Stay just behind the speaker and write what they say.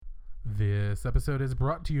This episode is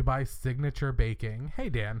brought to you by Signature Baking. Hey,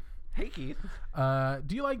 Dan. Hey, Keith.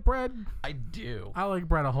 Do you like bread? I do. I like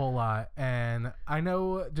bread a whole lot, and I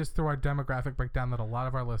know just through our demographic breakdown that a lot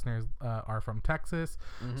of our listeners are from Texas.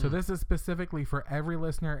 So this is specifically for every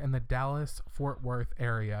listener in the Dallas-Fort Worth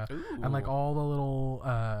area. Ooh. And like all the little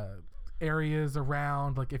areas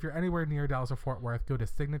around. Like if you're anywhere near Dallas or Fort Worth, go to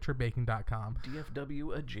signaturebaking.com.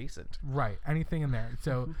 DFW adjacent. Right, anything in there.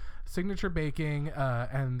 So Signature Baking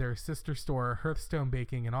and their sister store Hearthstone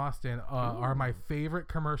Baking in Austin are my favorite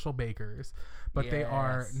commercial bakers, but they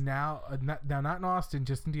are now not in Austin,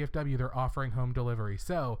 just in DFW. They're offering home delivery.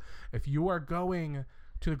 So if you are going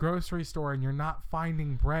to the grocery store and you're not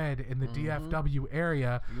finding bread in the DFW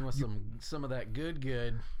area, You want some of that good.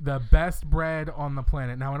 the best bread on the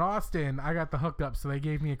planet. Now in Austin, I got the hookup, so they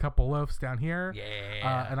gave me a couple loaves down here.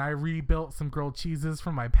 Yeah. And I rebuilt some grilled cheeses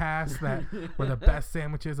from my past that were the best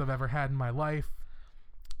sandwiches I've ever had in my life.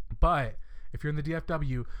 But if you're in the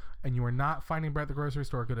DFW and you are not finding bread at the grocery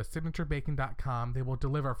store, go to signaturebaking.com. They will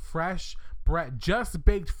deliver fresh bread, just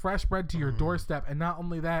baked fresh bread to your doorstep. And not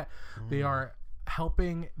only that, they are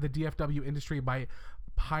helping the DFW industry by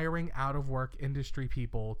hiring out of work industry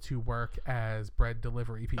people to work as bread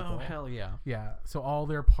delivery people. Oh, hell yeah. Yeah. So all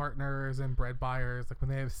their partners and bread buyers, like when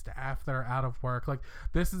they have staff that are out of work, like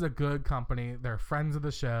this is a good company. They're friends of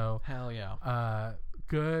the show. Hell yeah.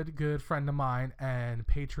 Good friend of mine and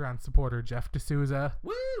Patreon supporter, Jeff D'Souza.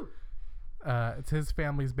 Woo! It's his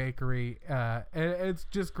family's bakery. It's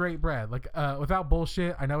just great bread. Like, without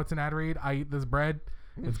bullshit, I know it's an ad read. I eat this bread.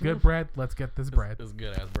 It's good bread. Let's get this bread. It's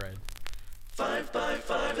good as bread. 5 by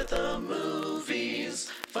 5 at the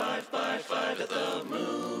movies. 5 by 5 at the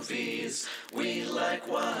movies. We like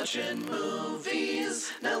watching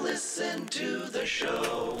movies. Now listen to the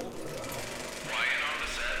show. Quiet on the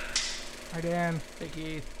set. Hi, Dan. Hey,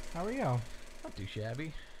 Keith. How are you? Not too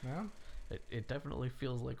shabby. No? It definitely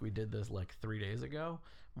feels like we did this like 3 days ago.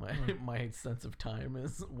 My sense of time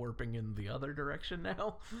is warping in the other direction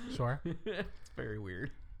now. Sure. It's very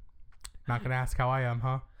weird. Not gonna ask how I am,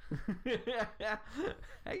 huh?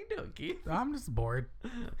 How you doing, Keith? I'm just bored.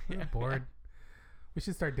 I'm bored. We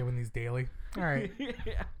should start doing these daily. All right.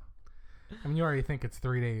 Yeah. I mean, you already think it's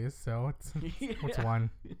 3 days, so what's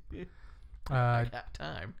one? I got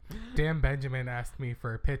time. Dan Benjamin asked me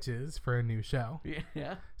for pitches for a new show.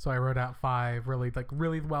 Yeah. So I wrote out 5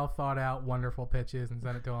 really well thought out, wonderful pitches and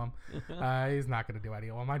sent it to him. He's not going to do any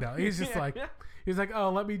of them. I know. He's just like, oh,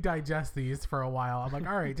 let me digest these for a while. I'm like,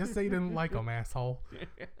 all right, just say you didn't like them, asshole.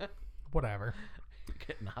 Whatever.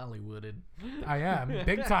 Getting Hollywooded. I am.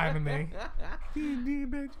 Big time in me. D.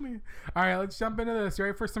 Benjamin. All right, let's jump into this. You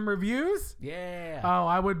ready for some reviews? Yeah. Oh,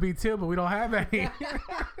 I would be too, but we don't have any.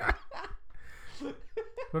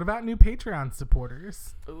 What about new Patreon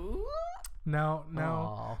supporters? Ooh. No.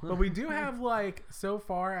 Aw. But we do have so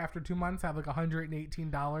far after 2 months, have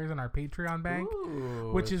 $118 in our Patreon bank,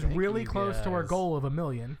 Ooh, which is thank really you close to our guys. goal of $1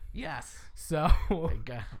 million. Yes. So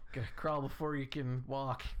Gotta crawl before you can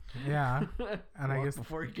walk. yeah, and I Walk guess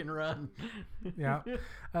before you can run. yeah.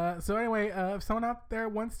 So anyway, if someone out there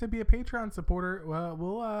wants to be a Patreon supporter,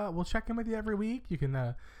 we'll check in with you every week. You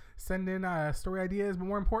can send in story ideas, but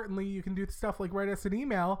more importantly, you can do stuff like write us an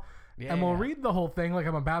email, and we'll read the whole thing like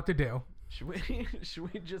I'm about to do. Should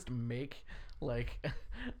we just make like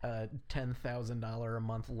a $10,000 a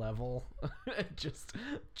month level just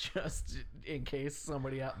in case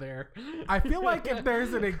somebody out there? I feel like if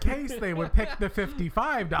there's an in case, they would pick the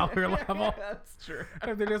 $55 level. That's true.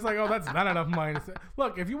 If they're just like, oh, that's not enough money.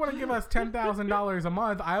 Look, if you want to give us $10,000 a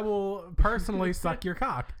month, I will personally suck your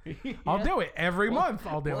cock. I'll do it every month.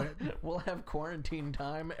 I'll do it. We'll have quarantine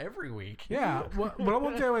time every week. Yeah. What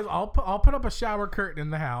we'll do is I'll put up a shower curtain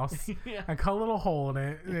in the house and cut a little hole in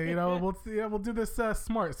it. You know, we'll do this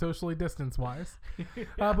smart, socially distance wise.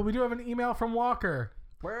 But we do have an email from Walker.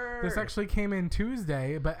 Word. This actually came in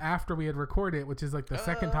Tuesday, but after we had recorded, which is like the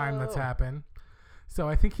second time that's happened. So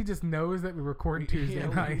I think he just knows that we record Tuesday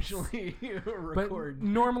nights. We usually But record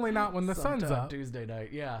normally not when the sun's sometime up. Tuesday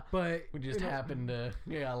night, yeah. But We just happened to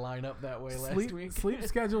line up that way last week. Sleep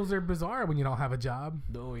schedules are bizarre when you don't have a job.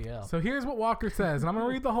 Oh yeah. So here's what Walker says, and I'm gonna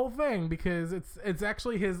read the whole thing because it's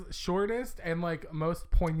actually his shortest and like most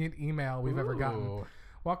poignant email we've ever gotten. Ooh.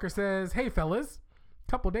 Walker says, "Hey fellas,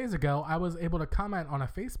 a couple days ago I was able to comment on a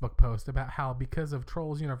Facebook post about how because of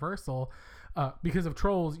Trolls Universal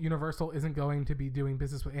isn't going to be doing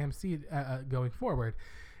business with AMC going forward.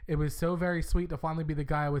 it was so very sweet to finally be the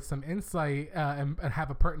guy with some insight and have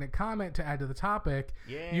a pertinent comment to add to the topic.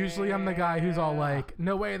 Yeah. Usually I'm the guy who's all like,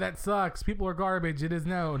 no way, that sucks. People are garbage. It is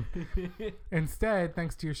known. Instead,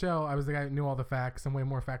 thanks to your show, I was the guy who knew all the facts and way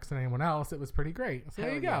more facts than anyone else. It was pretty great. So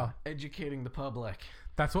there you go. Educating the public.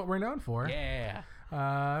 That's what we're known for. Yeah.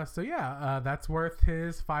 That's worth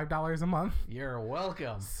his $5 a month. You're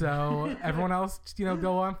welcome. So everyone else,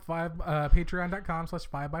 go on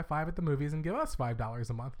patreon.com/5x5 at the movies and give us $5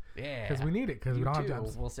 a month. Yeah. Because we need it, because we don't have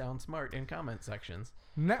jobs. Will sound smart in comment sections.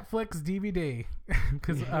 Netflix DVD,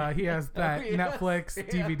 because he has that Netflix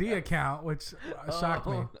DVD account, which shocked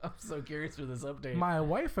me. I'm so curious for this update. My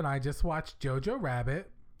wife and I just watched Jojo Rabbit.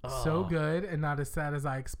 So good and not as sad as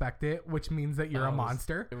I expected, which means that you're a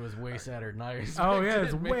monster. It was way sadder than I expected. Oh yeah,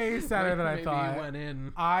 it's way sadder than I thought. Maybe went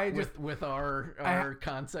in with our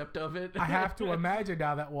concept of it. I have to imagine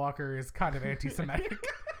now that Walker is kind of anti-Semitic.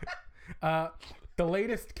 The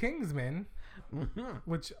latest Kingsman,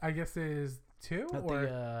 which I guess is 2 or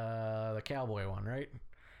the cowboy one, right?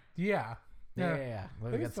 Yeah. I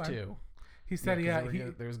think that's 2. He said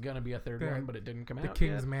there's gonna be a third one, but it didn't come out. The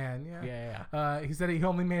King's Man, yeah. He said he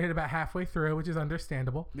only made it about halfway through, which is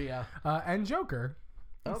understandable. Yeah. And Joker.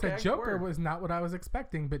 He said Joker was not what I was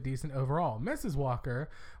expecting, but decent overall. Mrs. Walker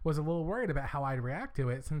was a little worried about how I'd react to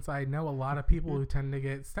it, since I know a lot of people who tend to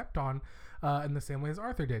get stepped on in the same way as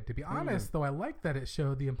Arthur did. To be honest, though, I like that it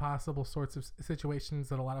showed the impossible sorts of situations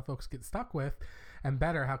that a lot of folks get stuck with, and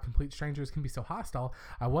better, how complete strangers can be so hostile.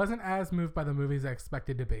 I wasn't as moved by the movies I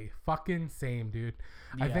expected to be. Fucking same, dude.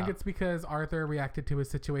 Yeah. I think it's because Arthur reacted to his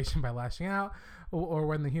situation by lashing out, or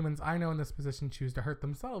when the humans I know in this position choose to hurt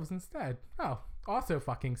themselves instead. Oh, also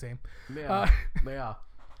fucking same. Yeah.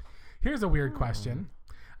 Here's a weird question.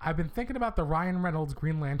 I've been thinking about the Ryan Reynolds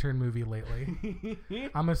Green Lantern movie lately.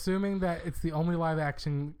 I'm assuming that it's the only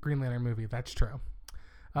live-action Green Lantern movie. That's true.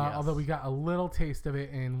 Yes. Although we got a little taste of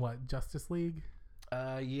it in, Justice League?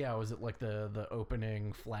 Was it like the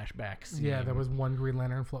opening flashback scene? Yeah, there was one Green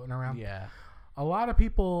Lantern floating around. Yeah. A lot of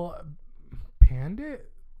people panned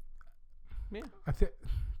it. Yeah.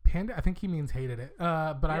 Panned it? I think he means hated it.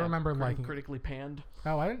 But I remember liking critically panned.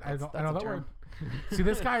 Oh, I don't know that word. See,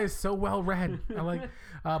 this guy is so well read.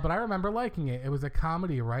 But I remember liking it. It was a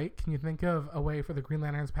comedy, right? Can you think of a way for the Green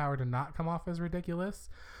Lantern's power to not come off as ridiculous?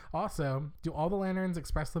 Also, do all the lanterns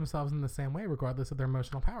express themselves in the same way, regardless of their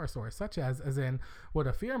emotional power source? Such as in, would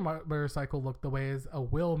a fear motorcycle look the way as a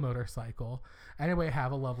will motorcycle? Anyway,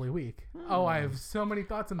 have a lovely week. Oh, I have so many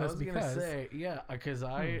thoughts on this because... I was going to say, because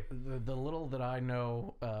the little that I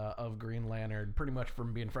know of Green Lantern, pretty much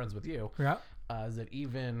from being friends with you, is that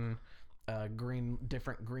even...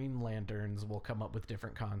 different Green Lanterns will come up with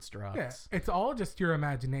different constructs. Yeah, it's all just your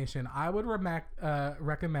imagination. I would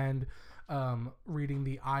recommend reading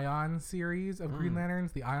the Ion series of Green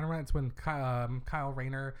Lanterns. The Ion Run, it's when Kyle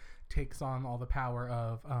Rayner takes on all the power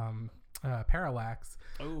of Parallax.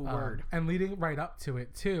 Oh, word. And leading right up to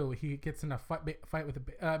it, too, he gets in a fight with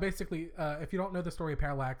basically, if you don't know the story of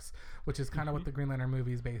Parallax, which is kind of what the Green Lantern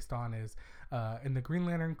movie is based on, is in the Green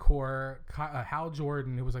Lantern Corps, Hal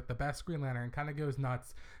Jordan, who was like the best Green Lantern, kind of goes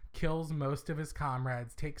nuts, kills most of his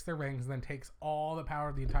comrades, takes their rings, and then takes all the power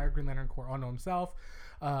of the entire Green Lantern Corps onto himself.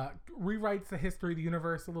 Rewrites the history of the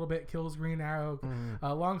universe a little bit, kills Green Arrow.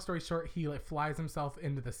 Long story short, he flies himself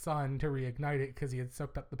into the sun to reignite it because he had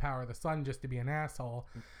soaked up the power of the sun just to be an asshole.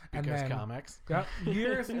 Because comics. Yep.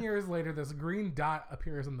 Years and years later, this green dot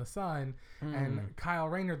appears in the sun, and Kyle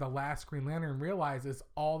Rayner, the last Green Lantern, realizes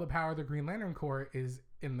all the power of the Green Lantern Corps is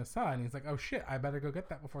in the sun. He's like, oh shit, I better go get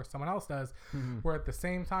that before someone else does. Where at the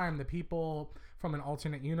same time, the people from an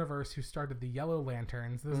alternate universe who started the Yellow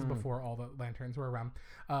Lanterns, this is before all the lanterns were around,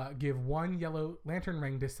 give one Yellow Lantern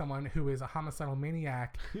ring to someone who is a homicidal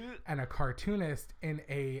maniac and a cartoonist in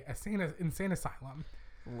an insane asylum.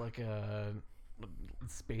 Like a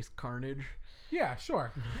space carnage. Yeah,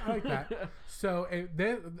 sure. I like that. So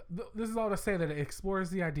this is all to say that it explores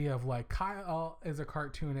the idea of Kyle is a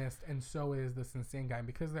cartoonist and so is this insane guy. And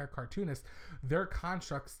because they're cartoonists, their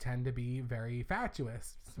constructs tend to be very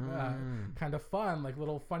fatuous, kind of fun, like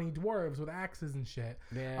little funny dwarves with axes and shit.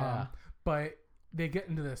 Yeah. But they get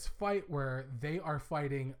into this fight where they are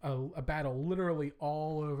fighting a battle literally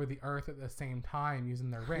all over the earth at the same time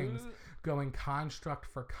using their rings, going construct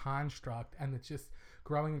for construct, and it's just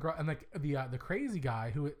growing and growing. And the crazy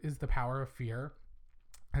guy who is the power of fear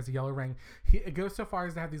has a yellow ring. It goes so far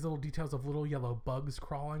as to have these little details of little yellow bugs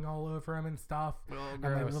crawling all over him and stuff, and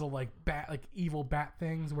then little evil bat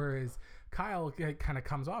things. Whereas Kyle kind of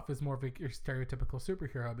comes off as more of your stereotypical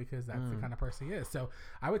superhero because that's the kind of person he is. So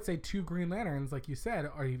I would say 2 Green Lanterns, like you said,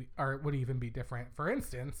 would even be different. For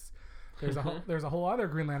instance, there's a whole other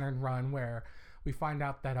Green Lantern run where we find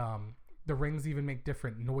out that the rings even make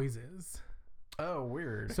different noises. Oh,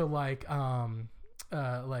 weird. So like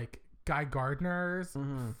Guy Gardner's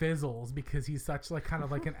fizzles because he's such like kind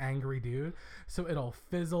of like an angry dude. So it'll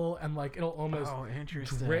fizzle and like it'll almost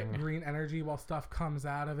drip green energy while stuff comes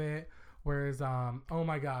out of it. Whereas oh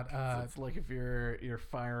my god, so it's like if you're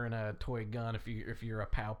firing a toy gun, if you're a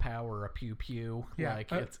pow pow or a pew pew,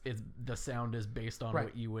 like it's the sound is based on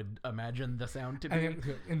what you would imagine the sound to be.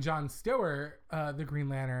 And John Stewart, the Green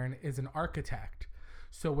Lantern, is an architect.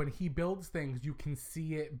 So when he builds things, you can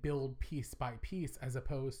see it build piece by piece as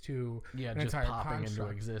opposed to an just entire popping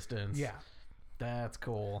construct. into existence. Yeah. That's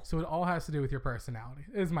cool. So it all has to do with your personality,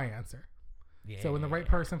 is my answer. Yeah. So when the right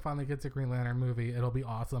person finally gets a Green Lantern movie, it'll be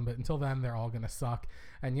awesome. But until then, they're all going to suck.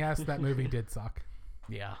 And yes, that movie did suck.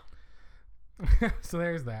 Yeah. So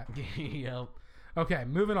there's that. Yep. Okay,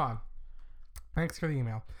 moving on. Thanks for the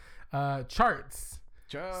email. Charts.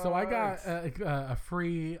 So I got a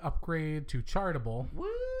free upgrade to Chartable. Woo!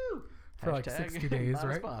 For like 60 days, not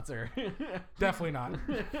right? A sponsor. Definitely not.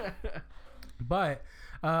 But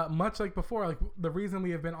much like before, like the reason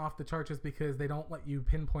we have been off the charts is because they don't let you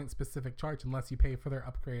pinpoint specific charts unless you pay for their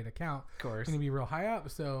upgrade account. Of course. And to be real high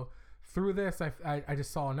up. So through this, I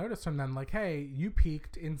just saw a notice from them like, hey, you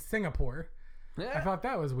peaked in Singapore. Yeah. I thought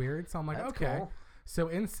that was weird. So I'm like, that's okay. Cool. So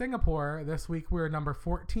in Singapore, this week we're number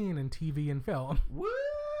 14 in TV and film. Woo!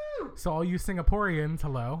 So all you Singaporeans,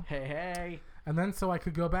 hello. Hey. And then so I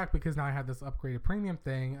could go back because now I had this upgraded premium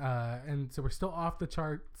thing. And so we're still off the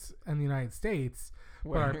charts in the United States.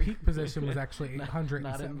 But our peak position was actually 800.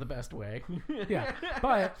 Not in the best way. Yeah.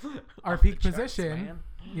 But our peak position...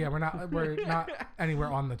 Yeah, we're not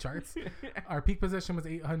anywhere on the charts. Our peak position was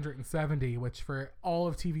 870, which for all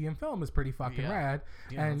of TV and film is pretty fucking rad.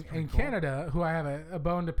 Yeah, and in cool. Canada, who I have a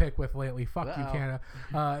bone to pick with lately, fuck you, Canada,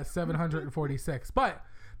 746. But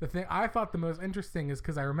the thing I thought the most interesting is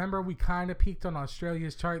because I remember we kind of peaked on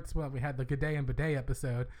Australia's charts when we had the Good Day and Bidet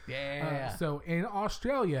episode. Yeah. So in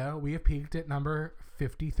Australia, we have peaked at number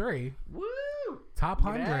 53. Woo! Top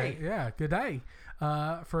 100. Yeah, good day.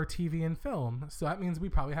 For TV and film. So that means we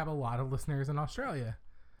probably have a lot of listeners in Australia.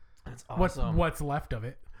 That's awesome. What's left of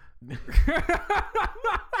it?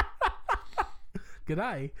 Good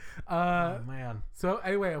day. Oh, man. So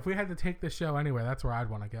anyway, if we had to take the show anywhere, that's where I'd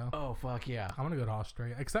want to go. Oh, fuck yeah. I want to go to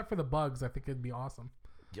Australia. Except for the bugs, I think it'd be awesome.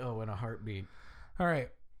 Oh, in a heartbeat. All right,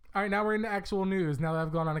 now we're into actual news. Now that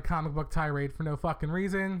I've gone on a comic book tirade for no fucking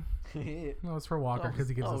reason. No, it's for Walker because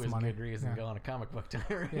he gives us money. Always a good reason to go on a comic book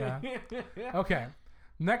tirade. Yeah. Okay.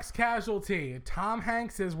 Next casualty. Tom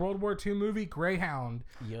Hanks' World War II movie Greyhound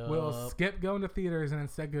will skip going to theaters and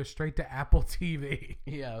instead go straight to Apple TV.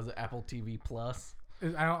 Yeah, it was Apple TV Plus.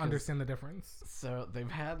 I don't understand the difference. So they've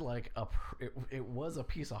had like it was a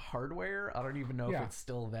piece of hardware. I don't even know if it's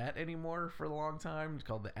still that anymore for a long time. It's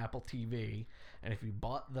called the Apple TV. And if you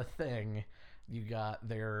bought the thing, you got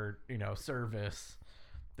their, service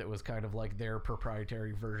that was kind of like their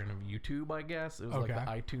proprietary version of YouTube, I guess. It was like the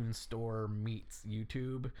iTunes store meets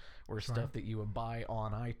YouTube, where stuff that you would buy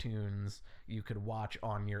on iTunes, you could watch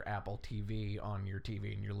on your Apple TV, on your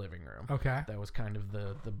TV in your living room. Okay. That was kind of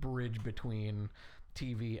the bridge between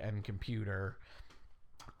TV and computer.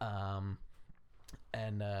 So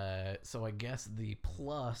I guess the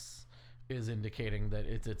Plus is indicating that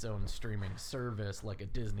it's its own streaming service, like a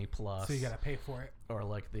Disney Plus. So you gotta pay for it, or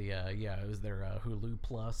like the is there a Hulu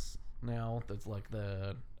Plus now? That's like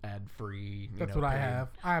the ad-free. That's what I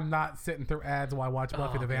have. I'm not sitting through ads while I watch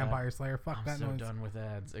Buffy the Vampire Slayer. Fuck I'm that so noise. Done with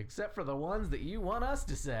ads, except for the ones that you want us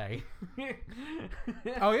to say.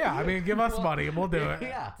 Oh yeah, I mean, give us money, we'll do it.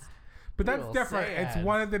 Yeah, but that's different. It's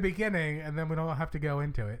one at the beginning, and then we don't have to go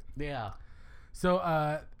into it. Yeah. So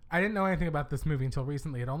I didn't know anything about this movie until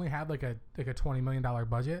recently. It only had like a $20 million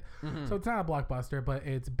budget. Mm-hmm. So it's not a blockbuster, but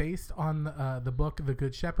it's based on the book The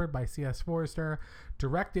Good Shepherd by C.S. Forrester,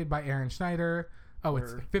 directed by Aaron Schneider. Oh,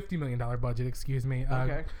 it's $50 million budget, excuse me.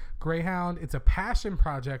 Okay. Greyhound, it's a passion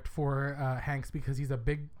project for Hanks because he's a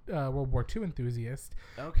big World War II enthusiast.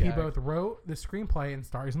 Okay. He both wrote the screenplay and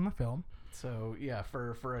stars in the film. So, yeah,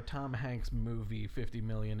 for a Tom Hanks movie, $50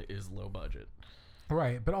 million is low budget.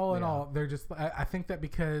 Right, but all in all, they're just... I think that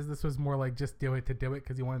because this was more like just do it to do it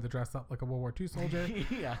because he wanted to dress up like a World War II soldier.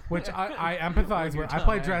 Yeah. Which I empathize with. I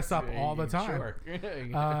play dress up all the time. Sure.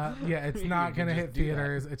 Yeah, it's not going to hit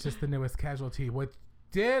theaters. It's just the newest casualty. What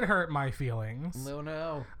did hurt my feelings...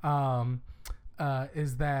 No.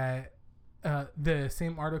 Is that... the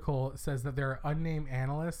same article says that there are unnamed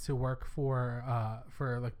analysts who work for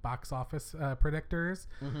like box office predictors...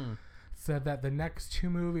 Mm-hmm. Said that the next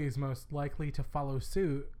two movies most likely to follow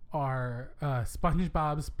suit are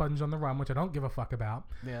SpongeBob Sponge on the Run, which I don't give a fuck about.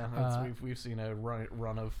 Yeah, we've seen a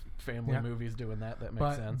run of family movies doing that. That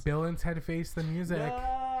makes sense. Bill and Ted Face the Music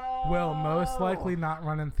will most likely not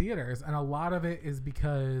run in theaters, and a lot of it is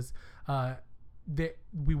because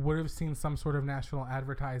we would have seen some sort of national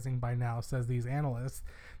advertising by now, says these analysts.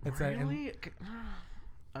 Really?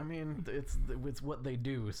 I mean, it's what they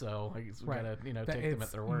do, so I guess we gotta take them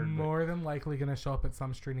at their word. It's more than likely going to show up at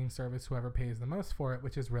some streaming service, whoever pays the most for it,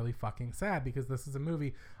 which is really fucking sad because this is a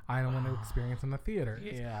movie I don't want to experience in the theater.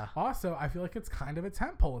 Yeah. Also, I feel like it's kind of a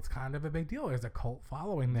tentpole. It's kind of a big deal. There's a cult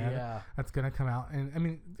following there that's going to come out, and I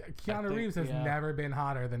mean, Keanu Reeves has never been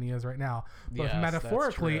hotter than he is right now, both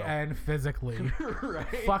metaphorically and physically. Right.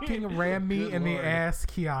 Fucking ram me in the ass,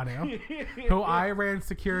 Keanu, who I ran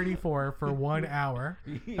security for 1 hour.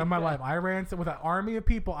 In my life, I ran with an army of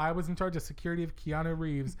people. I was in charge of security of Keanu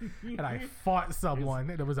Reeves, and I fought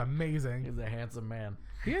someone, and it was amazing. He's a handsome man.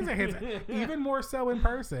 He is a handsome, even more so in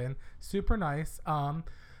person. Super nice.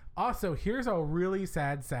 Also, here's a really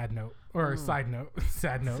sad note, or side note.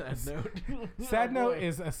 Sad note. Sad note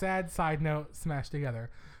is a sad side note smashed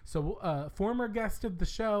together. So, former guest of the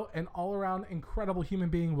show and all-around incredible human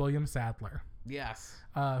being, William Sadler. Yes.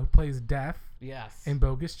 Who plays Death. Yes. In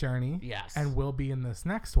Bogus Journey. Yes. And will be in this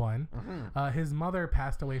next one. Mm-hmm. His mother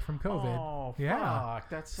passed away from COVID. Oh, fuck.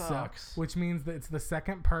 That sucks. So, which means that it's the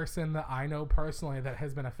second person that I know personally that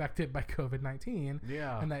has been affected by COVID-19.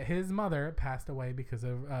 Yeah. And that his mother passed away because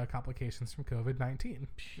of complications from COVID-19.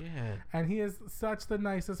 Shit. And he is such the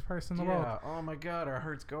nicest person in the world. Oh, my God. Our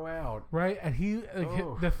hearts go out. Right? And he,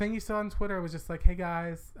 the thing he saw on Twitter was just like, hey,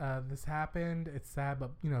 guys, this happened. It's sad,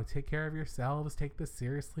 but, take care of yourselves. Take this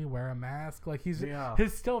seriously. Wear a mask. Like his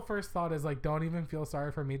still first thought is like, don't even feel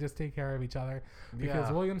sorry for me, just take care of each other,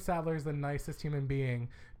 because William Sadler is the nicest human being,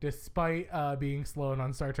 despite being Sloan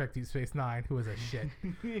on Star Trek Deep Space Nine, who is a shit.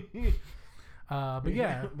 But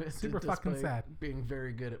super fucking sad. Being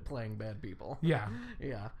very good at playing bad people. Yeah.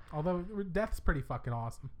 Although Death's pretty fucking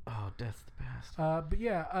awesome. Oh, Death's the best. But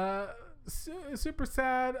super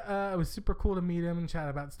sad. It was super cool to meet him and chat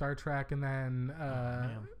about Star Trek, and then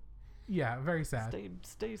very sad.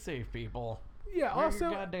 Stay safe, people. Yeah. Wear also,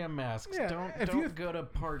 your goddamn masks. Yeah, don't go to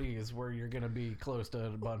parties where you're gonna be close to a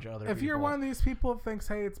bunch of other people. If you're one of these people that thinks,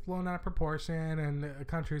 hey, it's blown out of proportion and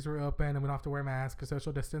countries are open and we don't have to wear masks or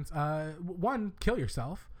social distance, one, kill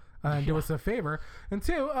yourself and do us a favor, and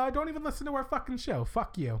two, don't even listen to our fucking show.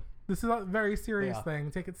 Fuck you. This is a very serious thing.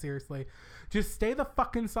 Take it seriously. Just stay the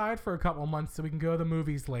fuck inside for a couple months so we can go to the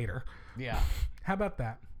movies later. Yeah. How about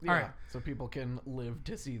that? Yeah. All right. So people can live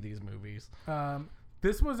to see these movies.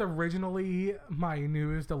 This was originally my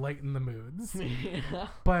news to lighten the moods. Yeah.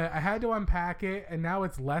 But I had to unpack it, and now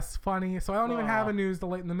it's less funny. So I don't even have a news to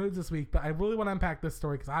lighten the moods this week, but I really want to unpack this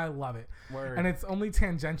story because I love it. Word. And it's only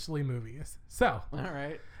tangentially movies. So, all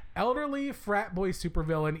right. Elderly frat boy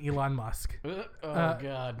supervillain Elon Musk.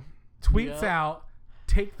 God. Tweets out,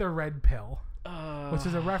 take the red pill, which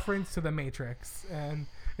is a reference to The Matrix. And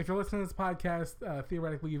if you're listening to this podcast,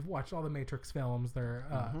 theoretically you've watched all the Matrix films. They're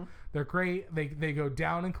great. They go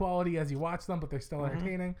down in quality as you watch them, but they're still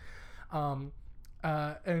entertaining.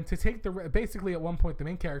 And to take basically at one point the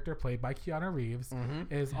main character, played by Keanu Reeves,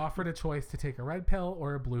 is offered a choice to take a red pill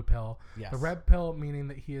or a blue pill. Yes. The red pill meaning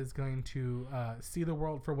that he is going to see the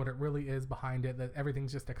world for what it really is behind it, that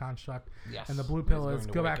everything's just a construct. Yes. And the blue pill is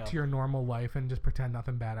go back to your normal life and just pretend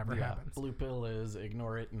nothing bad ever happens. Blue pill is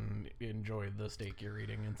ignore it and enjoy the steak you're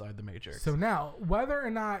eating inside the Matrix. So now, whether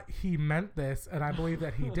or not he meant this, and I believe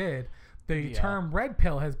that he did, the term red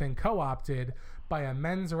pill has been co-opted by a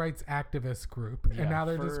men's rights activist group, and now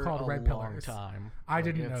they're just called red pillars. I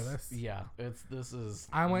didn't know this. Yeah,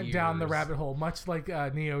 I went down the rabbit hole, much like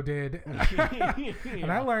Neo did,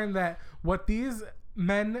 and I learned that what these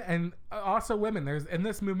men and also women, in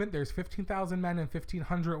this movement, there's 15,000 men and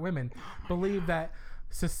 1,500 women, believe that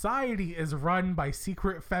society is run by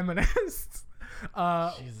secret feminists.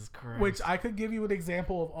 Jesus Christ. Which I could give you an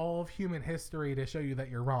example of all of human history to show you that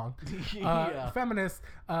you're wrong. Feminists.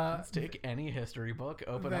 Let's take any history book,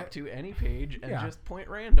 open up to any page, and just point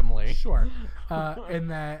randomly. Sure. And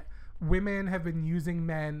that women have been using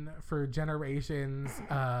men for generations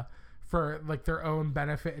for like their own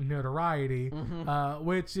benefit and notoriety,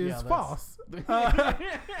 which is false.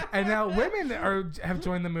 And now women have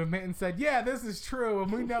joined the movement and said, "Yeah, this is true,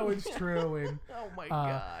 and we know it's true." And oh my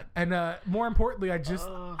god! And more importantly, I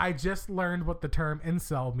just learned what the term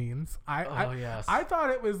incel means. I thought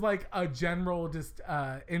it was like a general just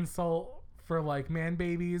insult for like man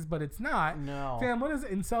babies, but it's not. No. Sam, what does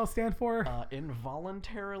incel stand for?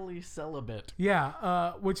 Involuntarily celibate.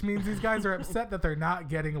 Yeah, which means these guys are upset that they're not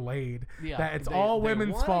getting laid. Yeah, that it's all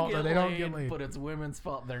women's fault that they don't get laid. But it's women's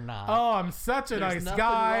fault they're not. Oh, I'm such a There's nice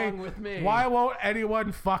guy. wrong with me. Why won't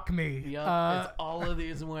anyone fuck me? Yep, it's all of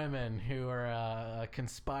these women who are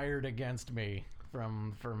conspired against me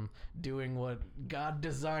from doing what God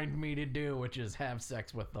designed me to do, which is have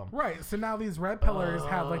sex with them. Right. So now these red pillars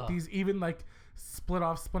have like these even like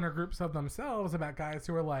splinter groups of themselves about guys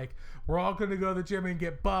who are like, we're all going to go to the gym and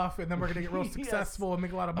get buff, and then we're going to get real successful and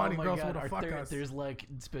make a lot of money. Girls want to fuck us. There's like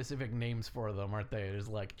specific names for them, aren't they? There's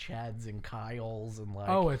like Chads and Kyles and like.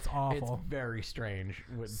 Oh, it's awful. It's very strange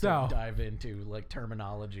to dive into like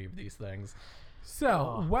terminology of these things.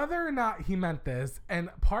 So whether or not he meant this, and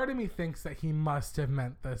part of me thinks that he must have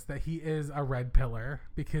meant this, that he is a red pillar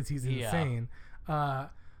because he's insane.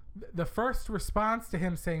 The first response to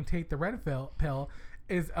him saying take the red pill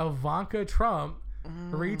is Ivanka Trump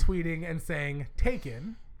retweeting and saying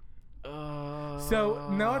taken. So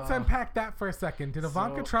now let's unpack that for a second. Did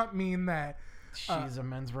Ivanka Trump mean that she's a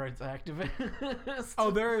men's rights activist? Oh,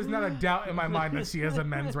 there is not a doubt in my mind that she is a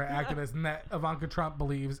men's rights activist, and that Ivanka Trump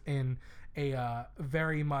believes in a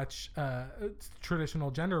very much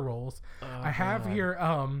traditional gender roles. I have here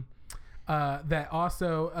that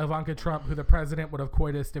also Ivanka Trump, who the president would have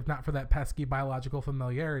coitused if not for that pesky biological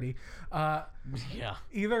familiarity,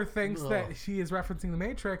 either thinks that she is referencing the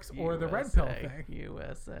Matrix or the red pill thing.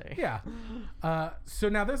 USA. Yeah. So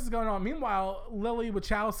now this is going on. Meanwhile, Lily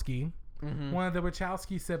Wachowski, one of the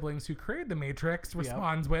Wachowski siblings who created the Matrix,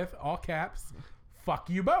 responds with all caps, "Fuck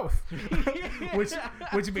you both," which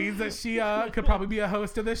means that she could probably be a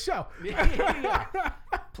host of this show.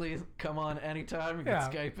 Please come on anytime. You can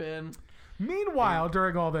Skype in. Meanwhile,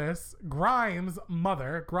 during all this, Grimes'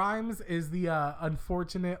 mother, Grimes is the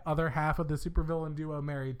unfortunate other half of the supervillain duo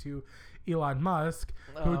married to Elon Musk,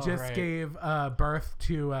 who just gave birth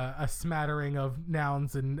to a smattering of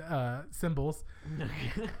nouns and symbols.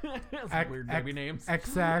 Weird baby names.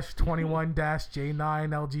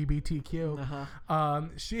 X-21-J9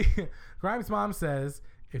 LGBTQ. Grimes' mom says,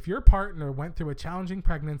 if your partner went through a challenging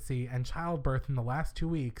pregnancy and childbirth in the last 2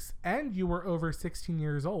 weeks and you were over 16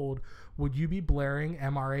 years old, would you be blaring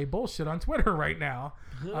MRA bullshit on Twitter right now?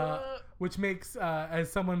 Which makes, as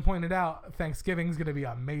someone pointed out, Thanksgiving's going to be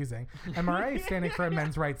amazing. MRA is standing for a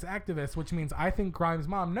men's rights activist, which means I think Grimes'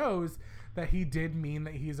 mom knows that he did mean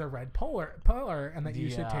that he's a red pillar and that you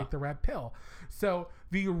should take the red pill. So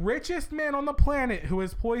the richest man on the planet who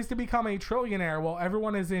is poised to become a trillionaire while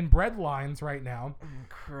everyone is in bread lines right now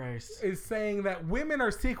is saying that women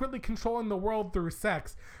are secretly controlling the world through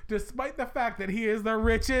sex, despite the fact that he is the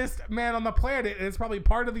richest man on the planet and is probably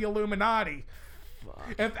part of the Illuminati.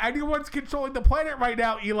 Fuck. If anyone's controlling the planet right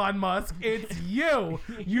now, Elon Musk, it's you,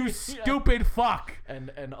 you stupid fuck.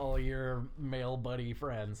 And all your male buddy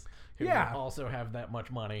friends who also have that much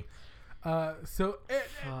money. So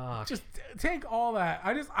just take all that.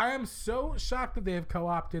 I am so shocked that they have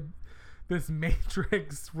co-opted this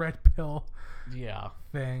Matrix red pill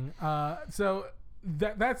thing. So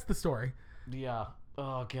that's the story. Yeah.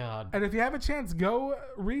 Oh God. And if you have a chance, go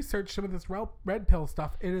research some of this red pill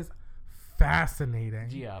stuff. It is fascinating.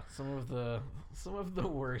 Yeah, some of the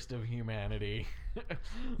worst of humanity.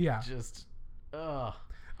 Just I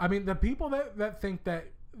mean, the people that think that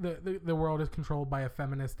the world is controlled by a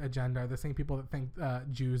feminist agenda are the same people that think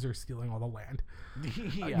Jews are stealing all the land.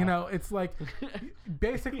 You know, it's like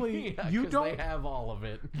basically you don't they have all of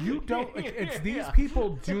it. You don't. It's these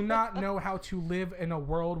people do not know how to live in a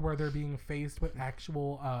world where they're being faced with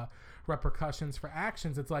actual repercussions for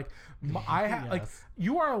actions. It's like like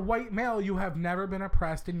you are a white male, you have never been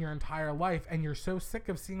oppressed in your entire life, and you're so sick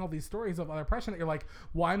of seeing all these stories of other oppression that you're like,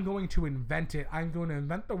 well, I'm going to invent it. I'm going to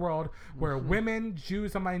invent the world where women,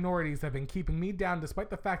 Jews, and minorities have been keeping me down, despite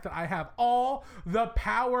the fact that I have all the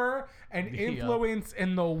power and influence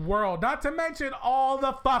in the world, not to mention all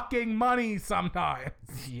the fucking money sometimes.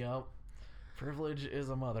 Yep. Privilege is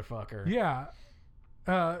a motherfucker. Yeah.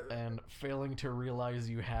 And failing to realize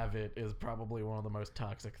you have it is probably one of the most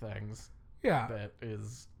toxic things that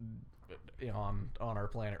is on our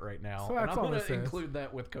planet right now. So that's and I'm going to include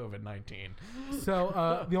that with COVID-19.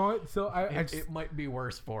 So it might be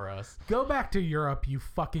worse for us. Go back to Europe, you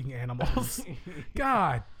fucking animals.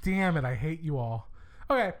 God damn it, I hate you all.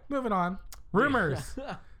 Okay, moving on. Rumors.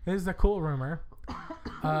 This is a cool rumor.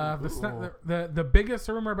 The biggest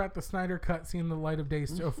rumor about the Snyder Cut seeing the light of day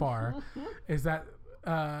so far is that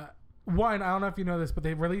one, I don't know if you know this, but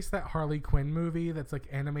they released that Harley Quinn movie that's like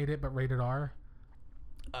animated but rated R.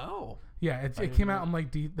 Oh. Yeah, it came out on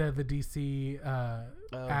like the DC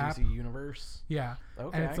app. DC Universe. Yeah.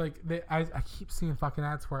 Okay. And it's like I keep seeing fucking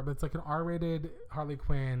ads for it, but it's like an R-rated Harley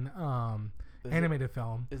Quinn animated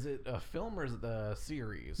film. Is it a film or is it the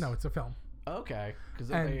series? No, it's a film. Okay, because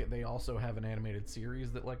they also have an animated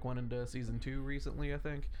series that like went into season 2 recently, I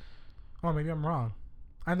think. Oh, maybe I'm wrong.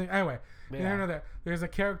 I think anyway. Yeah. No, there's a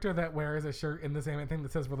character that wears a shirt in the same thing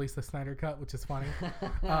that says "Release the Snyder Cut," which is funny.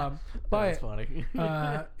 But That's funny.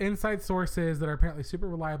 inside sources that are apparently super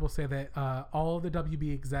reliable say that all of the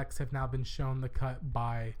WB execs have now been shown the cut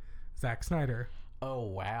by Zack Snyder. Oh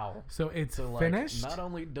wow! So it's like, finished. Not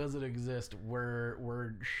only does it exist,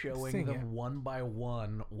 we're showing them one by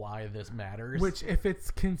one why this matters. Which, if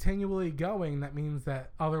it's continually going, that means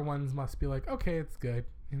that other ones must be like, okay, it's good.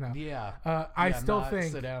 You know? Yeah. I still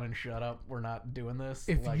think sit down and shut up. We're not doing this.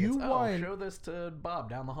 If like you want, show this to Bob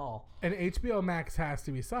down the hall. And HBO Max has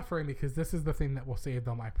to be suffering because this is the thing that will save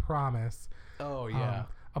them. I promise. Oh yeah.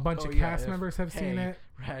 A bunch of cast members have seen it.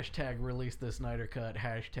 Hashtag release the Snyder Cut.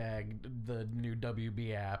 Hashtag the new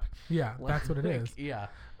WB app. Yeah, that's what it is. Yeah.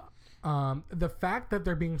 The fact that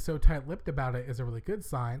they're being so tight-lipped about it is a really good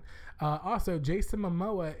sign. Also, Jason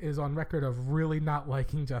Momoa is on record of really not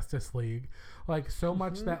liking Justice League. Like, so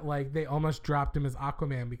much that, like, they almost dropped him as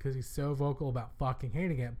Aquaman because he's so vocal about fucking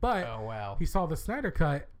hating it. But he saw the Snyder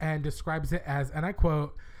Cut and describes it as, and I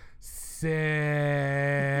quote, sick.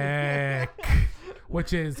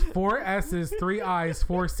 Which is 4 S's, 3 I's,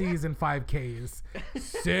 4 C's, and 5 K's.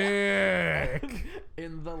 Sick.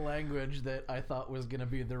 In the language that I thought was going to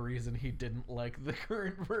be the reason he didn't like the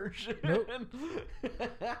current version. Nope.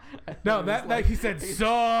 No, that he said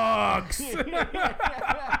sucks.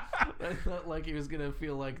 I thought like he was going to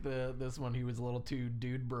feel like this one he was a little too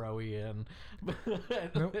dude bro-y in. But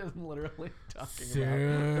nope. I'm literally talking sick.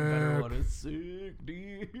 about the better one is sick,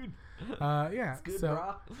 dude. Yeah. It's good,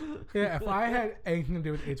 so, bro. yeah, if I had anything to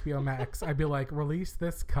do with HBO Max, I'd be like, release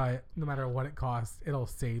this cut no matter what it costs. It'll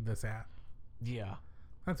save this app. Yeah.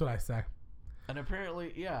 That's what I say. And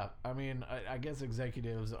apparently, yeah. I mean, I guess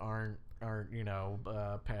executives aren't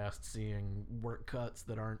past seeing work cuts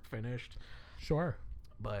that aren't finished. Sure.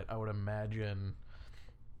 But I would imagine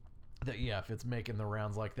that if it's making the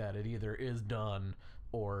rounds like that, it either is done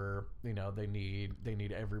or they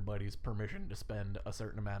need everybody's permission to spend a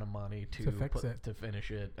certain amount of money to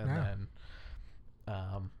finish it, and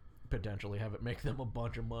then potentially have it make them a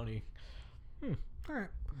bunch of money. All right.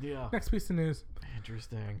 Yeah. Next piece of news.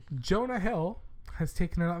 Interesting. Jonah Hill has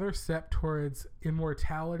taken another step towards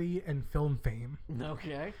immortality and film fame.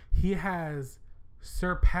 Okay. He has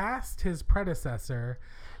surpassed his predecessor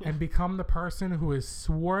and become the person who has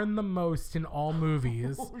sworn the most in all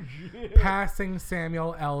movies, passing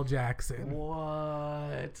Samuel L. Jackson.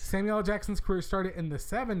 What? Samuel L. Jackson's career started in the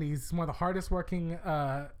 70s. He's one of the hardest working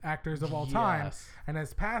actors of all time, and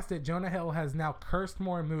has passed it. Jonah Hill has now cursed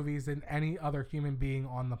more movies than any other human being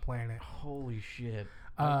on the planet. Holy shit.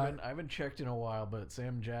 I haven't checked in a while, but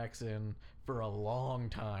Sam Jackson for a long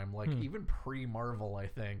time, like even pre-Marvel, I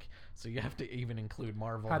think. So you have to even include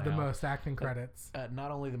Marvel. Had now. The most acting credits. Not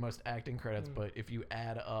only the most acting credits, but if you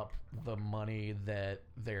add up the money that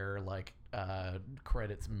their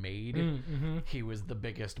credits made, he was the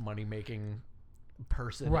biggest money-making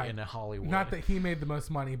person in Hollywood. Not that he made the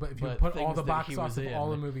most money, but if you put all the box office of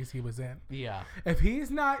all the movies he was in. Yeah. If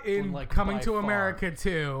he's not in Coming to America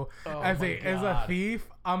 2 as a thief,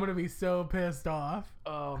 I'm going to be so pissed off.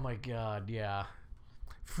 Oh my God, yeah.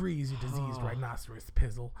 Freeze, you diseased rhinoceros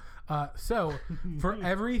pizzle. So, for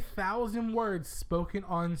every 1,000 words spoken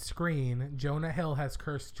on screen, Jonah Hill has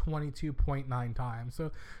cursed 22.9 times.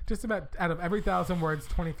 So, just about out of every 1,000 words,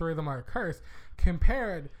 23 of them are cursed.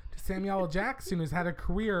 Compared to Samuel L. Jackson, who's had a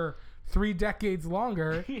career 3 decades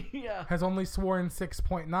longer, has only sworn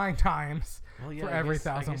 6.9 times for every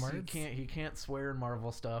 1,000 words. He can't swear in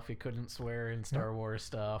Marvel stuff. He couldn't swear in Star Wars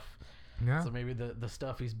stuff. Yeah. So maybe the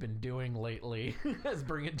stuff he's been doing lately is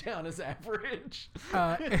bringing down his average.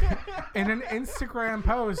 In an Instagram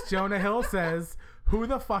post, Jonah Hill says, "Who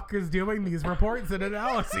the fuck is doing these reports and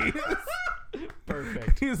analyses?"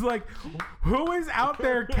 Perfect. He's like, who is out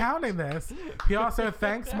there counting this? He also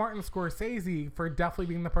thanks Martin Scorsese for definitely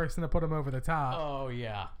being the person to put him over the top. Oh,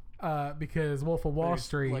 yeah. Because Wolf of Wall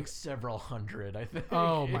Street, like several hundred, I think.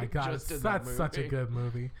 Oh my God, that's such a good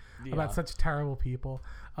movie about such terrible people.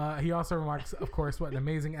 He also remarks, of course, what an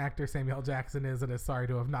amazing actor Samuel Jackson is, and is sorry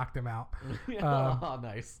to have knocked him out. Oh,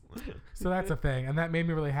 nice. So that's a thing, and that made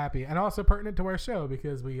me really happy, and also pertinent to our show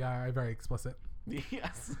because we are very explicit.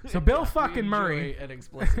 Yes. So Bill fucking Murray, an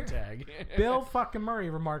explicit tag. Bill fucking Murray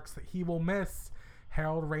remarks that he will miss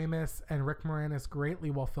Harold Ramis and Rick Moranis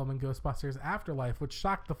greatly while filming Ghostbusters Afterlife, which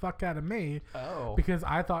shocked the fuck out of me. Oh. Because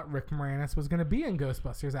I thought Rick Moranis was going to be in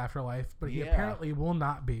Ghostbusters Afterlife, but he apparently will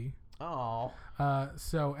not be. Oh.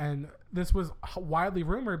 And this was widely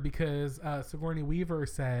rumored because Sigourney Weaver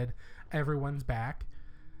said everyone's back.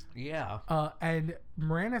 Yeah. And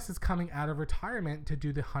Moranis is coming out of retirement to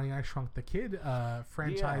do the Honey, I Shrunk the Kid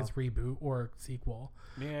franchise reboot or sequel.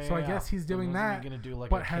 Yeah. So I guess he's doing that. Going to do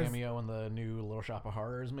like a cameo in the new Little Shop of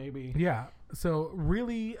Horrors, maybe. Yeah. So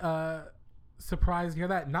really surprised to hear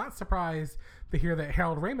that. Not surprised to hear that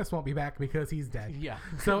Harold Ramis won't be back because he's dead. Yeah.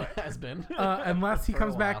 So has been unless he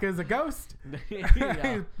comes back as a ghost, he's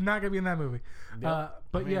not gonna be in that movie. Yep.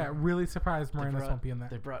 But really surprised Moranis won't be in that.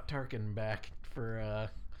 They brought Tarkin back for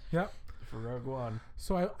for Rogue One.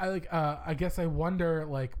 So I guess I wonder,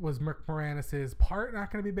 like, was Rick Moranis' part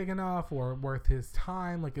not going to be big enough or worth his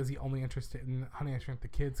time? Like, is he only interested in Honey, I Shrunk the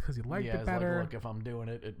Kids because he liked it better? Like, look, if I'm doing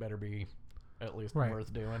it, it better be at least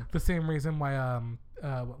worth doing. The same reason why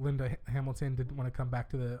Linda Hamilton didn't want to come back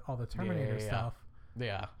to all the Terminator stuff.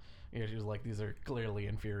 Yeah. Yeah, she was like, these are clearly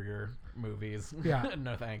inferior movies. Yeah.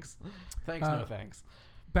 No thanks. No thanks.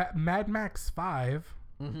 Mad Max 5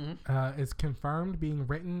 is confirmed being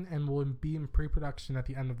written and will be in pre-production at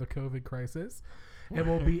the end of the COVID crisis. It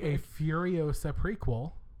will be a Furiosa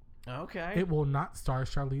prequel. Okay. It will not star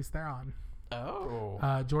Charlize Theron.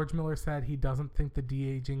 Oh. George Miller said he doesn't think the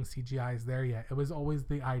de-aging CGI is there yet. It was always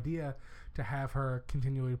the idea to have her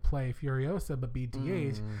continually play Furiosa but be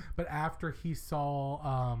de-aged. But after he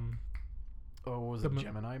saw... was it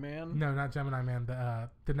Gemini Man? No, not Gemini Man.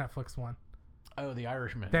 The Netflix one. Oh, The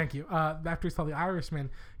Irishman. Thank you. After he saw The Irishman,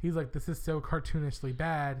 he's like, this is so cartoonishly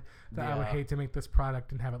bad that I would hate to make this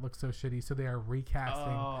product and have it look so shitty. So they are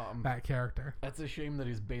recasting that character. That's a shame that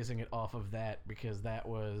he's basing it off of that, because that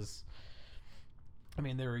was... I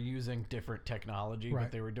mean, they were using different technology,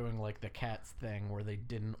 but they were doing like the Cats thing where they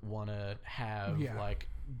didn't want to have like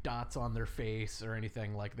dots on their face or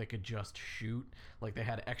anything. Like they could just shoot. Like they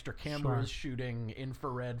had extra cameras shooting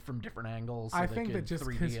infrared from different angles. So I think that just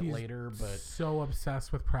because he's later, but so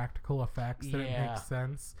obsessed with practical effects that it makes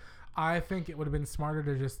sense. I think it would have been smarter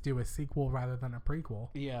to just do a sequel rather than a prequel.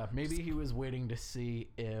 Yeah, maybe he was waiting to see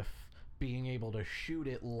if being able to shoot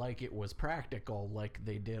it like it was practical, like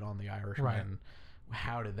they did on The Irishman,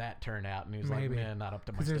 how did that turn out? And he was like, man, not up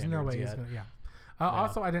to my standards no way yet. He's gonna,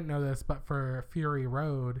 Also, I didn't know this, but for Fury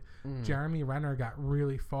Road, Jeremy Renner got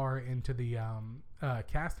really far into the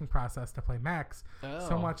casting process to play Max.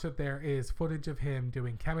 So much that there is footage of him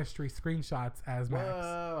doing chemistry screenshots as Max.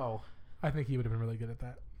 Whoa. I think he would have been really good at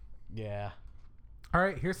that. Yeah. All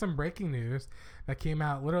right, here's some breaking news that came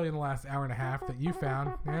out literally in the last hour and a half that you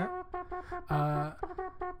found.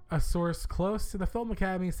 A source close to the Film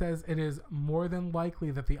Academy says it is more than likely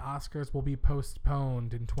that the Oscars will be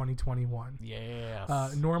postponed in 2021.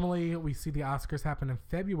 Yes. Normally, we see the Oscars happen in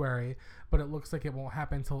February, but it looks like it won't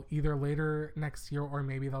happen until either later next year or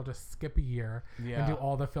maybe they'll just skip a year and do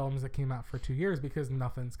all the films that came out for 2 years because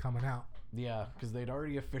nothing's coming out. Yeah, because they'd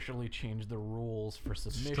already officially changed the rules for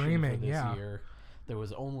submission Streaming, for this year. There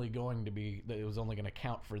was only going to be that it was only going to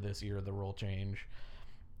count for this year, the rule change.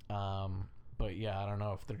 But yeah, I don't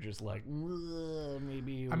know if they're just like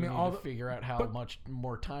maybe we need to figure out how much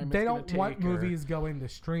more time it's going to take. They don't want movies going to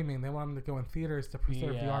streaming. They want them to go in theaters to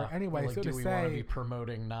preserve the art anyway. Like, so do we want to be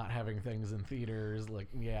promoting not having things in theaters? Like,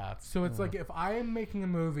 so it's like if I am making a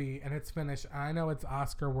movie and it's finished, I know it's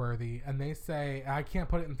Oscar worthy, and they say I can't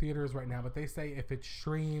put it in theaters right now, but they say if it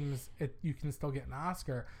streams, you can still get an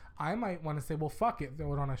Oscar. I might want to say, well, fuck it,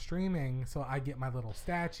 throw it on a streaming so I get my little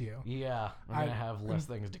statue. Yeah, I'm going to have less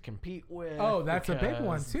things to compete with. Oh, that's a big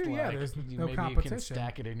one, too. Like, there's no maybe competition. You can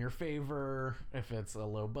stack it in your favor if it's a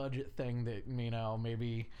low-budget thing that,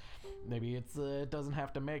 maybe it doesn't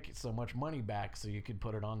have to make so much money back, so you could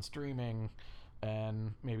put it on streaming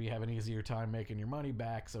and maybe have an easier time making your money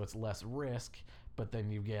back so it's less risk, but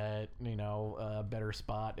then you get, a better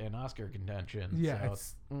spot in Oscar contention. Yeah,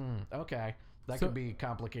 so okay. That could be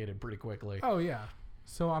complicated pretty quickly. Oh yeah,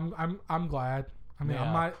 so I'm glad. I mean,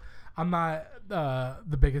 I'm not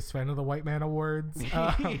the biggest fan of the White Man Awards.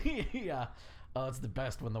 Yeah, it's the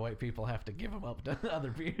best when the white people have to give them up to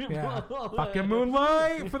other people. Yeah, fucking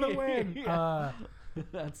Moonlight for the win.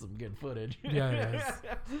 That's some good footage. Yeah, it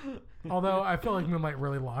is. Although I feel like Moonlight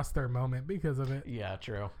really lost their moment because of it. Yeah,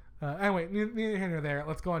 true. Anyway, neither here nor there.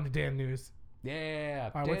 Let's go on to Dan News.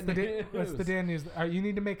 Yeah. All right, what's the Dan News? You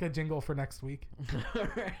need to make a jingle for next week.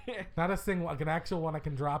 Not a single, like an actual one I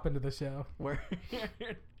can drop into the show. Where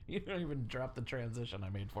you don't even drop the transition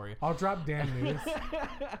I made for you. I'll drop Dan News.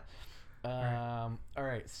 All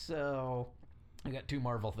right. So I got two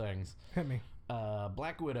Marvel things. Hit me.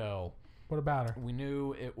 Black Widow. What about her? We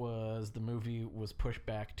knew the movie was pushed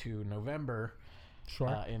back to November.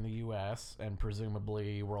 Sure. In the U.S. and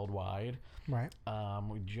presumably worldwide. Right.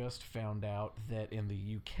 We just found out that in the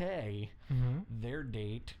U.K., their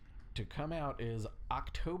date to come out is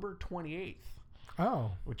October 28th.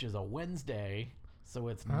 Oh. Which is a Wednesday, so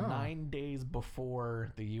it's 9 days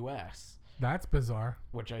before the U.S. That's bizarre.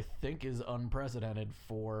 Which I think is unprecedented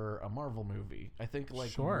for a Marvel movie. I think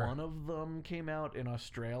one of them came out in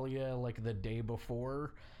Australia like the day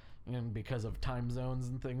before. And because of time zones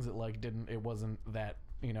and things, it wasn't that,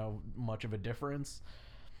 much of a difference.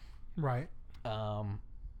 Right.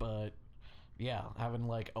 But yeah, having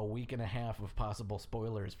like a week and a half of possible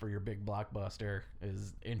spoilers for your big blockbuster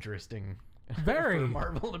is interesting. Very. For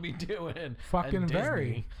Marvel to be doing. Fucking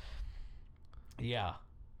very. Yeah.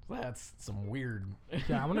 That's some weird.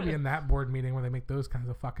 Yeah, I want to be in that board meeting where they make those kinds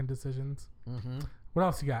of fucking decisions. Mm-hmm. What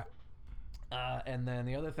else you got? And then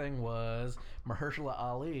the other thing was Mahershala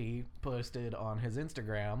Ali posted on his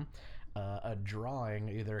Instagram a drawing,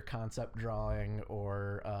 either a concept drawing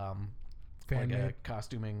or like a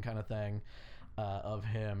costuming kind of thing of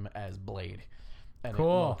him as Blade. And it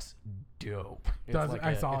looks dope.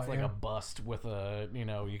 I saw it, a bust with a,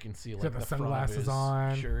 you can see like the sunglasses front of his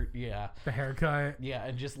on, shirt, yeah, the haircut, yeah,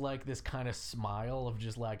 and just like this kind of smile of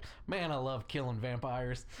just like, man, I love killing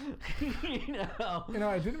vampires.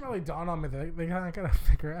 It didn't really dawn on me that they kind of gotta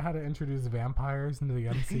figure out how to introduce vampires into the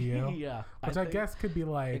MCU. Yeah, which I guess could be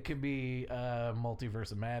like it could be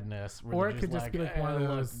Multiverse of Madness, or it could just be like one of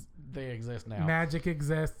those. They exist now. Magic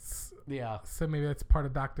exists. Yeah. So maybe that's part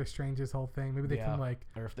of Doctor Strange's whole thing. Maybe they can like,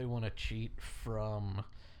 or if they want to cheat from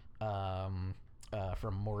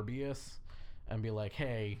Morbius and be like,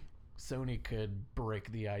 hey, Sony could break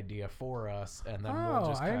the idea for us, and then we'll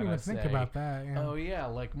just I didn't even think about that. Yeah. Oh yeah,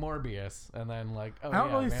 like Morbius, and then like I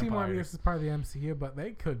don't really see Morbius as part of the MCU, but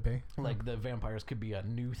they could be. Like the vampires could be a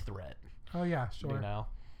new threat. Oh yeah, sure.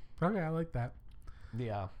 Okay, I like that.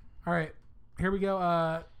 Yeah. All right, here we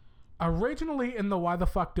go. Originally in the why the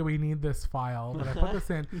fuck do we need this file that I put this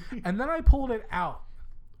in, and then I pulled it out.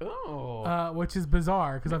 Oh. Which is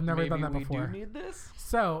bizarre because I've never done that before. We do need this?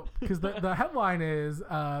 So, because the headline is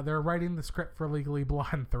they're writing the script for Legally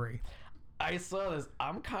Blonde 3. I saw this.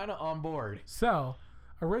 I'm kind of on board. So,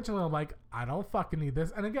 originally I'm like, I don't fucking need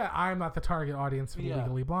this. And again, I'm not the target audience for the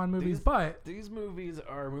Legally Blonde movies, but these movies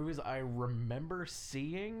are movies I remember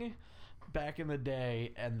seeing back in the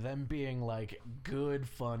day and them being like good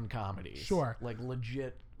fun comedies. Sure. Like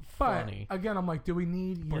legit funny. But again, I'm like, do we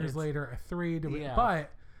need years later a 3? But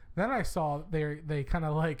then I saw they kind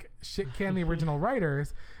of like shit can the original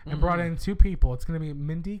writers and brought in 2 people. It's going to be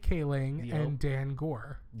Mindy Kaling and Dan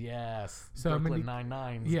Gore. Yes. So Brooklyn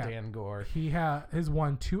Nine-Nine's Dan Gore. He has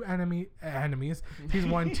won 2 enemies. He's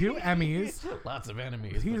won 2 Emmys. Lots of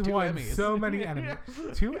enemies. He's won so many enemies.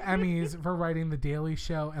 2 Emmys for writing The Daily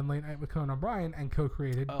Show and Late Night with Conan O'Brien and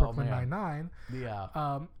co-created Brooklyn Nine-Nine.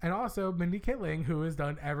 Yeah. And also Mindy Kaling, who has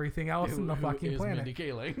done everything else in the fucking planet. Mindy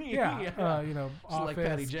Kaling. Yeah. Office, like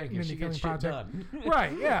Patty Jenkins. She gets shit done.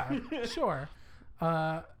 Right. Yeah. Sure.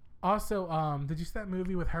 Also, did you see that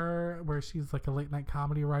movie with her where she's like a late night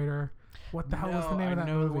comedy writer? What the hell was the name of that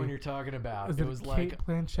movie? I know the one you're talking about. It was like Kate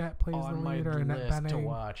Blanchett plays the lead, or Annette Bening. To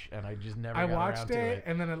watch, and I just never. I watched it,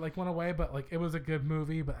 and then it like went away. But like it was a good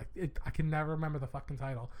movie, but I can never remember the fucking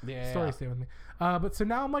title. Yeah. Story stayed with me. But so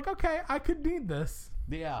now I'm like, okay, I could need this.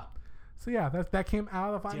 Yeah. So yeah, that came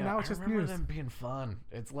out of the final. Now it's just news. I remember them being fun.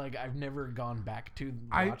 It's like I've never gone back to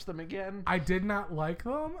watch them again. I did not like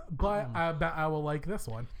them, but I bet I will like this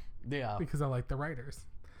one. Yeah, because I like the writers.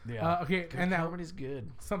 Yeah. Okay, good and now comedy's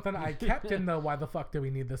good. Something I kept in the why the fuck do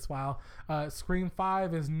we need this file? Scream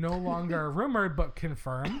 5 is no longer rumored but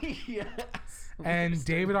confirmed. Yes. And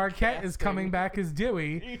David Arquette is coming back as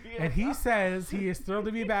Dewey, and he says he is thrilled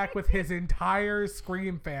to be back with his entire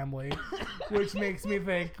Scream family, which makes me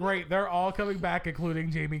think, great, they're all coming back, including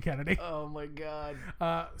Jamie Kennedy. Oh my god.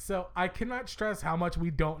 So I cannot stress how much we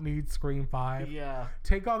don't need Scream 5. Yeah.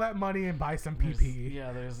 Take all that money and buy some PPE.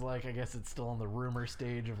 There's like, I guess it's still in the rumor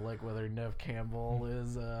stage of like whether Neve Campbell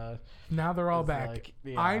is now they're all back.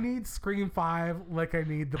 Like, I need Scream 5 like I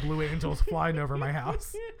need the Blue Angels flying over my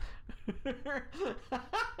house.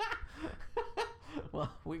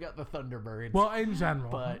 Well, we got the Thunderbirds. Well, in general.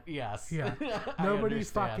 But yes. Yeah. Nobody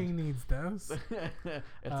fucking needs those.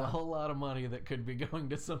 It's a whole lot of money that could be going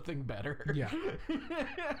to something better. Yeah.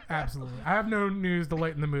 Absolutely. I have no news to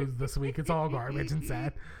lighten the mood this week. It's all garbage and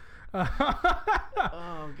sad.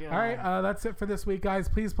 Oh, God. All right, that's it for this week, guys.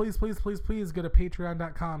 Please go to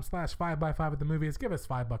patreon.com/5x5 at the movies. Give us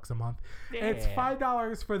 $5 a month. Yeah. It's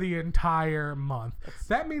 $5 for the entire month.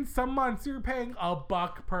 That means some months you're paying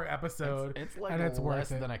 $1 per episode. It's like and it's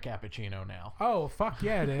less worth than a cappuccino now. Oh, fuck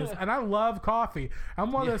yeah, it is. And I love coffee.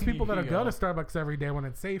 I'm one of those people that'll go Yeah. to Starbucks every day when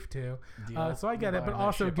it's safe to. Yeah. So I get it, but Buying that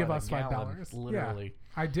also shit give by us the gallon, $5. literally. Yeah,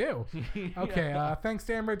 I do. Okay, thanks,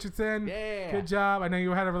 Sam Richardson. Yeah. Good job. I know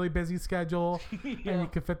you had a really busy schedule and you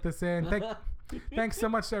could fit this in. Thanks so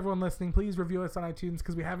much to everyone listening. Please review us on iTunes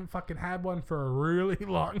because we haven't fucking had one for a really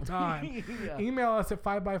long time. Email us at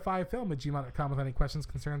 5x5film@gmail.com with any questions,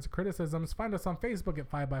 concerns, or criticisms. Find us on Facebook at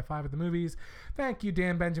 5x5 at the movies. Thank you,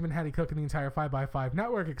 Dan Benjamin, Hattie Cook, and the entire 5x5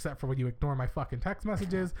 network, except for when you ignore my fucking text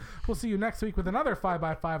messages. We'll see you next week with another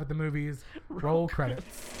 5x5 at the movies. Roll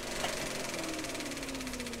credits.